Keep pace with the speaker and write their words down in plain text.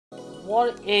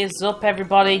What is up,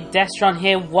 everybody? Destron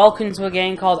here. Welcome to a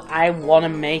game called I Wanna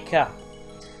Maker.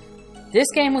 This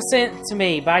game was sent to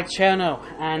me by Cherno,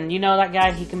 and you know that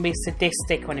guy, he can be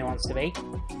sadistic when he wants to be.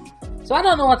 So I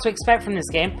don't know what to expect from this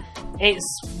game.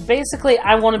 It's basically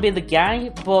I want to be the guy,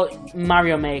 but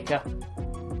Mario Maker.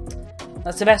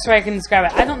 That's the best way I can describe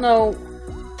it. I don't know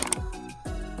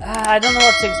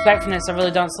what to expect from this, I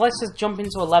really don't. So let's just jump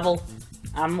into a level,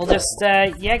 and we'll just,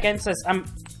 yeah, get into this.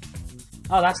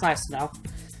 Oh, that's nice to know.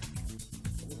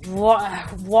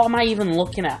 What am I even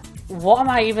looking at? What am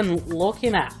I even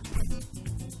looking at?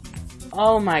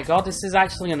 Oh my god, this is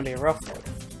actually going to be rough.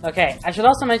 Okay, I should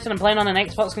also mention I'm playing on an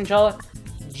Xbox controller,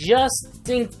 just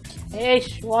in case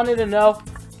you wanted to know.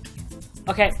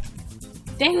 Okay.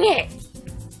 Dang it!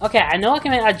 Okay, I know I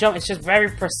can make that jump, it's just very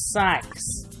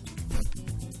precise.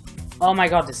 Oh my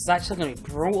god, this is actually going to be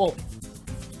brutal.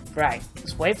 Right,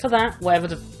 let's wait for that, whatever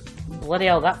the bloody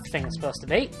hell that thing is supposed to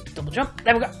be. Double jump,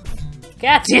 there we go.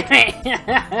 God damn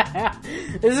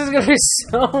it! This is going to be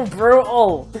so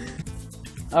brutal.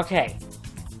 Okay.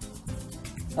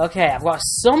 Okay, I've got to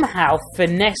somehow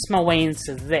finesse my way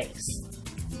into this.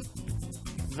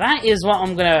 That is what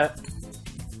I'm going to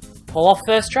pull off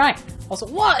first try. Also,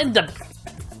 what in the...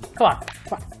 Come on,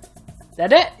 come on.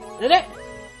 Did it? Did it?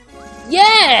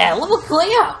 Yeah! Level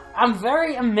clear! I'm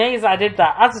very amazed I did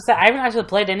that. As I said, I haven't actually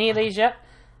played any of these yet.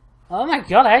 Oh my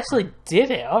god, I actually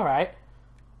did it. Alright.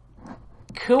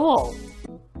 Cool.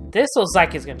 This looks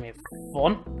like it's going to be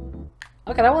fun.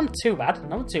 Okay, that wasn't too bad.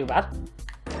 Not too bad.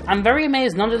 I'm very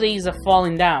amazed none of these are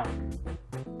falling down.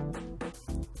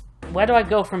 Where do I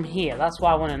go from here? That's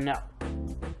what I want to know.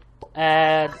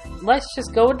 Let's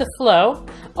just go with the flow.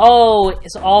 Oh,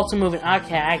 it's auto moving.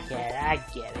 Okay, I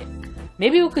get it.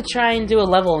 Maybe we could try and do a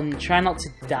level and try not to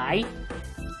die.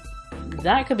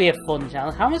 That could be a fun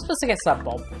challenge. How am I supposed to get to that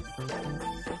bomb?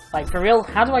 Like, for real,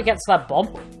 how do I get to that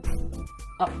bomb?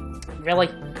 Oh, really?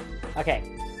 Okay.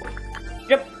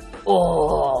 Yep.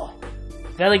 Oh,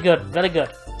 very good, very good.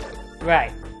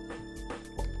 Right.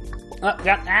 Oh,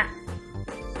 got that.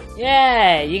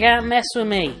 Yeah, you can't mess with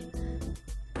me.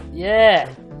 Yeah.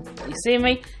 You see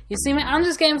me? You see me? I'm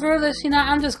just getting through this, you know,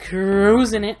 I'm just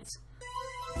cruising it.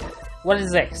 What is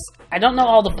this? I don't know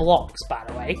all the blocks, by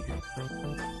the way.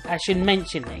 I should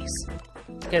mention these.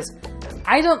 Because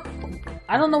I don't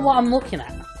know what I'm looking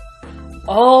at.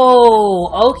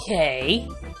 Oh, okay.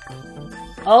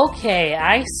 Okay,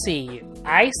 I see.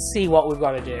 I see what we've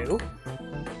got to do.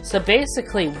 So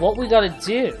basically, what we got to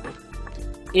do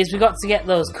is we got to get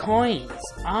those coins.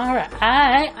 Alright,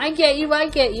 I get you, I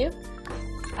get you.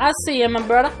 I see you, my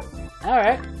brother.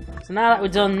 Alright, so now that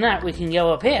we've done that, we can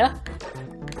go up here.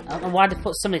 I don't know why they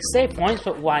put so many save points,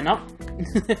 but why not?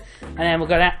 And then we'll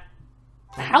go down.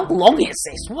 How long is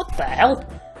this? What the hell?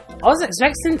 I was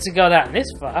expecting to go down this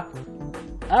far.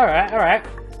 Alright, alright.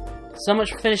 So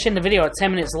much for finishing the video at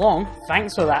 10 minutes long.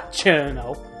 Thanks for that,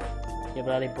 Cherno. You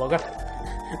bloody bugger.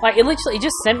 Like, he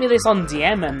just sent me this on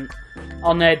DM and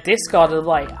on Discord. And,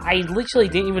 like, I literally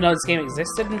didn't even know this game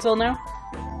existed until now.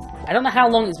 I don't know how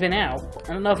long it's been out.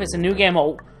 I don't know if it's a new game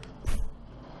or...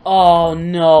 Oh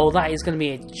no, that is going to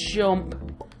be a jump.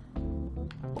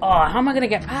 Oh, how am I going to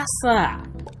get past that?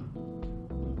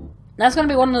 That's going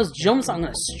to be one of those jumps that I'm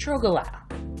going to struggle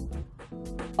at.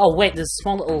 Oh wait, there's a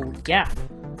small little gap.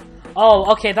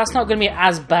 Oh, okay, that's not going to be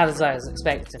as bad as I was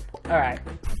expecting. Alright.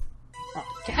 Oh,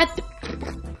 God.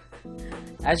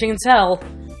 As you can tell,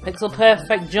 pixel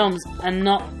perfect jumps are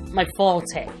not my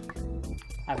forte.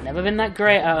 I've never been that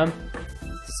great at them.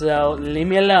 So, leave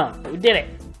me alone. But we did it.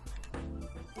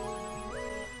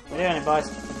 We're doing it, boys.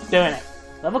 Doing it.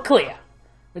 Level clear.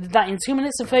 We did that in 2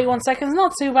 minutes and 31 seconds.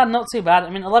 Not too bad, not too bad. I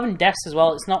mean, 11 deaths as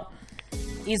well. It's not...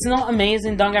 He's not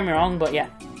amazing, don't get me wrong, but yeah.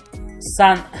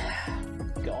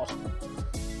 God.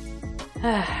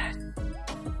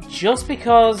 Just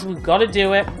because we've got to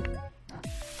do it.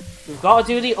 We've got to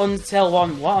do the Undertale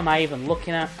one. What am I even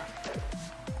looking at?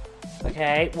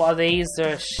 Okay, what are these?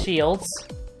 They're shields.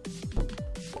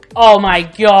 Oh my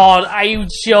god, are you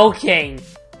joking?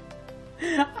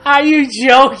 Are you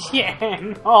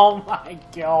joking? Oh my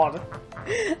god.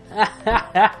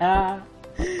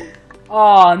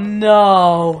 Oh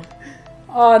no.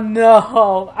 Oh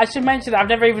no. I should mention that I've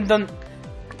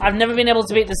never been able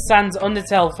to beat the Sans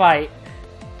Undertale fight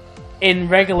in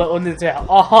regular Undertale.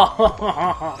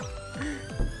 Oh.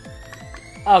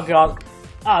 Oh god.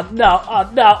 Oh no. Oh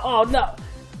no. Oh no.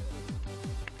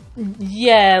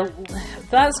 Yeah,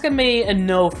 that's gonna be a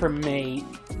no from me.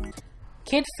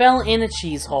 Kid fell in a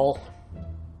cheese hole.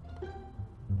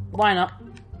 Why not?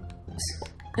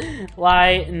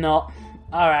 Why not?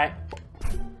 Alright.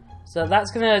 So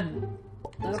that's gonna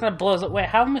That's gonna blow us up. Wait,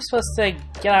 how am I supposed to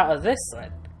get out of this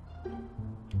then?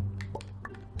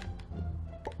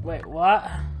 Wait, what?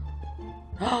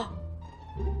 Oh,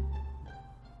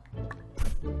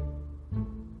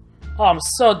 I'm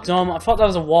so dumb. I thought there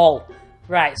was a wall.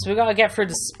 Right, so we gotta get through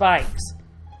the spikes.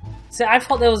 See, I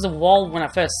thought there was a wall when I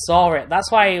first saw it. That's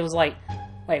why it was like,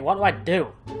 wait, what do I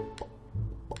do?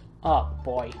 Oh,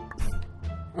 boy.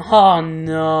 Oh,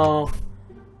 no.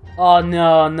 Oh,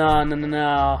 no, no, no, no,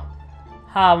 no.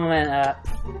 How am I meant to...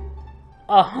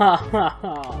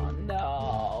 Oh,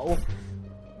 no.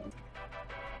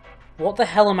 What the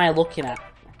hell am I looking at?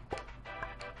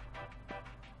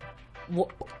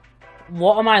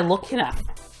 What am I looking at?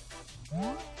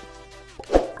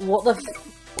 What the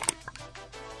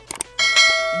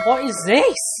what is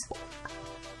this?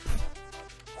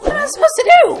 What am I supposed to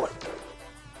do?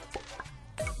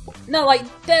 No, like,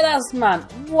 deadass man,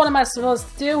 what am I supposed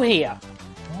to do here?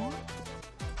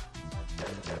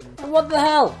 What the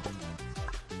hell?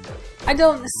 I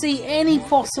don't see any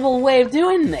possible way of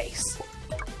doing this.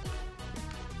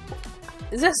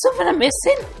 Is there something I'm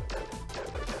missing?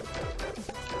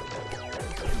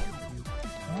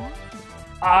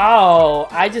 Oh,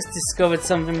 I just discovered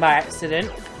something by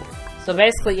accident. So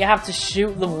basically you have to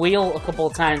shoot the wheel a couple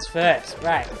of times first,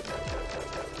 right?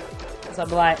 So I'm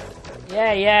like,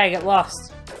 yeah, get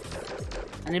lost.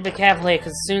 I need to be careful here,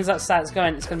 because as soon as that starts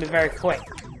going, it's going to be very quick.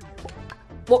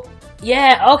 Well,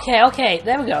 yeah, okay,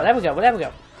 there we go.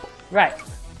 Right,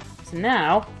 so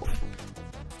now...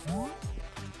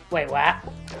 Wait, what?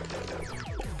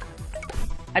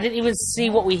 I didn't even see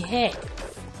what we hit.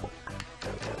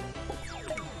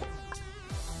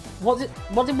 What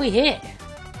did we hit?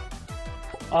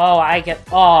 Oh,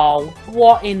 oh,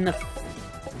 what in the...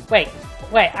 Wait,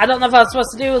 I don't know if I was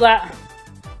supposed to do that.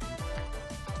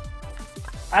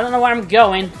 I don't know where I'm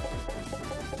going.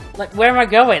 Like, where am I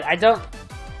going? I don't...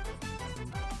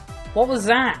 What was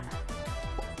that?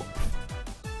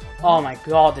 Oh my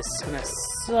god, this is gonna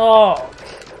suck.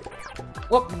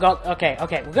 Whoop, god, okay,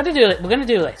 we're gonna do it, we're gonna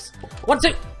do this. 1,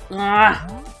 2,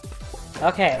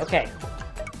 okay.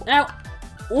 Now,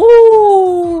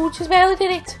 ooh, just barely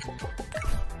did it.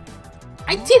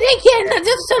 I did it again, I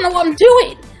just don't know what I'm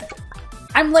doing.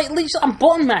 I'm like, literally, I'm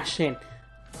button mashing.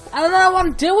 I don't know what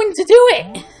I'm doing to do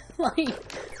it. Like,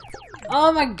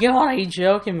 oh my god, are you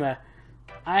joking me?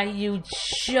 Are you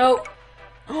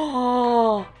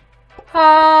Oh,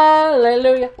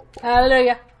 hallelujah.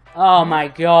 Oh my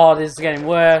god, this is getting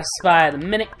worse by the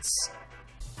minutes.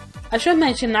 I should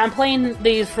mention that I'm playing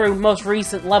these through most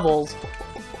recent levels.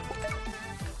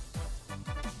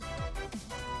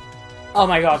 Oh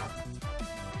my god.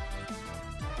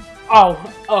 Oh,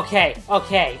 okay. Oh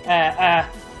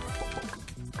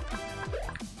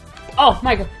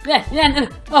my god. No.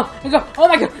 Oh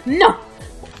my god. No.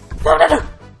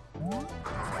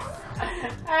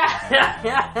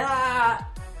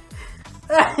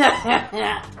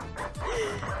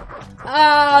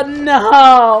 Oh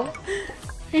no!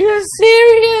 Are you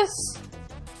serious?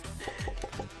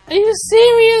 Are you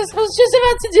serious? I was just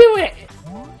about to do it!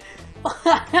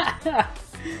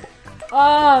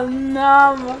 Oh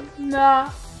no!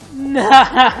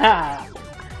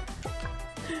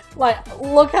 Like,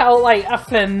 look how, like, I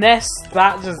finessed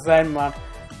that just then, man.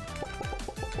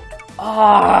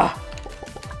 Ah!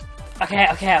 Okay.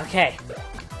 Okay,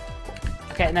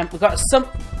 and then we've got some...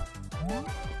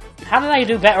 How did I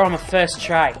do better on the first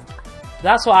try?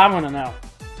 That's what I want to know.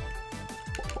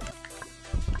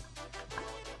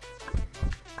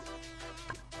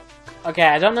 Okay,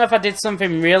 I don't know if I did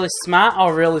something really smart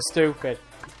or really stupid.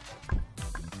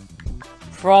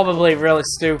 Probably really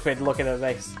stupid looking at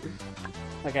this.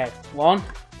 Okay, 1,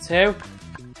 2...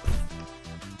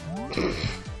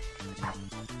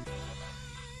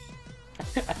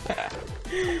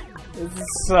 This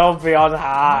is so beyond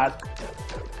hard.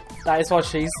 That is what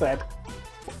she said.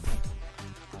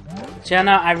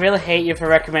 Jenna, I really hate you for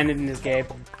recommending this game.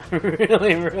 I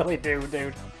really do,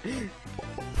 dude.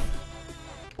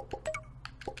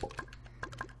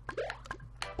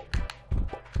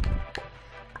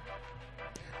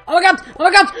 Oh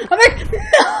my god!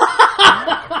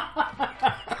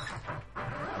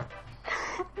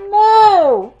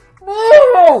 No!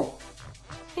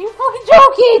 Are you fucking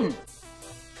joking?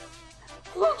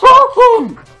 Are you joking?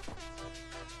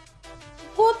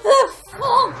 What the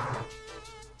fuck?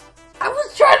 I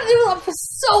was trying to do that for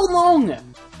so long.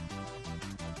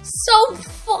 So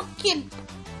fucking...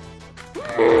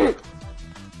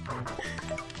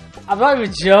 I'm not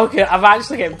even joking. I'm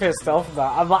actually getting pissed off at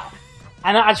that. I'm like...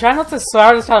 I try not to swear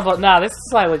all the time, but no, this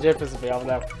is like legit pissing me off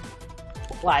now.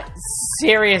 Like,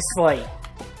 seriously.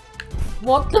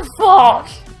 What the fuck?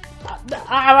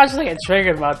 I'm actually getting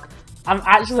triggered, man. I'm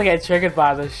actually getting triggered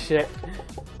by this shit.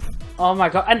 Oh my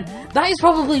god. And that is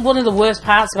probably one of the worst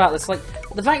parts about this. Like,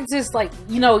 the fact is, like,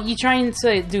 you know, you're trying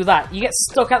to do that. You get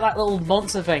stuck at that little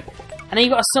monster thing. And then you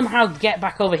gotta somehow get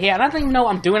back over here. And I don't even know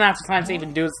what I'm doing after trying to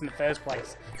even do this in the first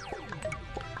place.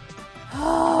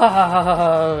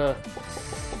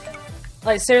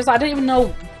 Like, seriously, I don't even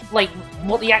know, like,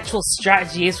 what the actual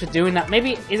strategy is for doing that.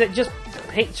 Maybe, is it just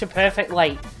picture perfect,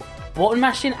 like, button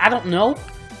mashing? I don't know.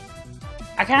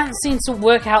 I can't seem to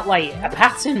work out, like, a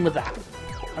pattern with that.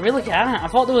 I really can't. I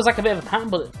thought there was, like, a bit of a pattern,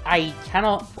 but I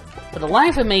cannot, for the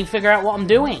life of me, figure out what I'm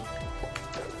doing.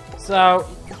 So,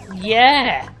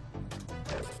 yeah.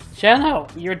 Cherno,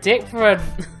 you're a dick for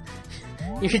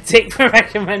you're a dick for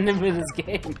recommending me this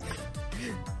game.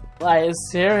 Like,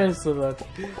 seriously, man.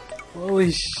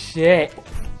 Holy shit.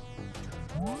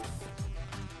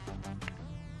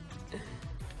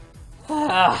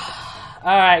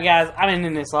 Alright, guys, I'm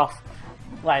ending this off.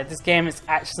 Like, this game is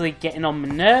actually getting on my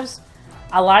nerves.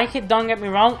 I like it, don't get me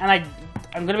wrong, and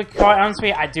I'm gonna be quite honest with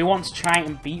you, I do want to try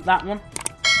and beat that one.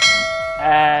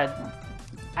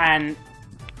 And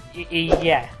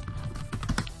yeah.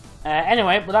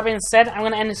 Anyway, with that being said, I'm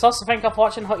going to end this off, so thank you all for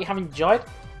watching, hope you have enjoyed,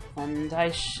 and I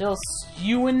shall see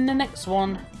you in the next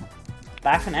one.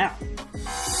 Bye for now.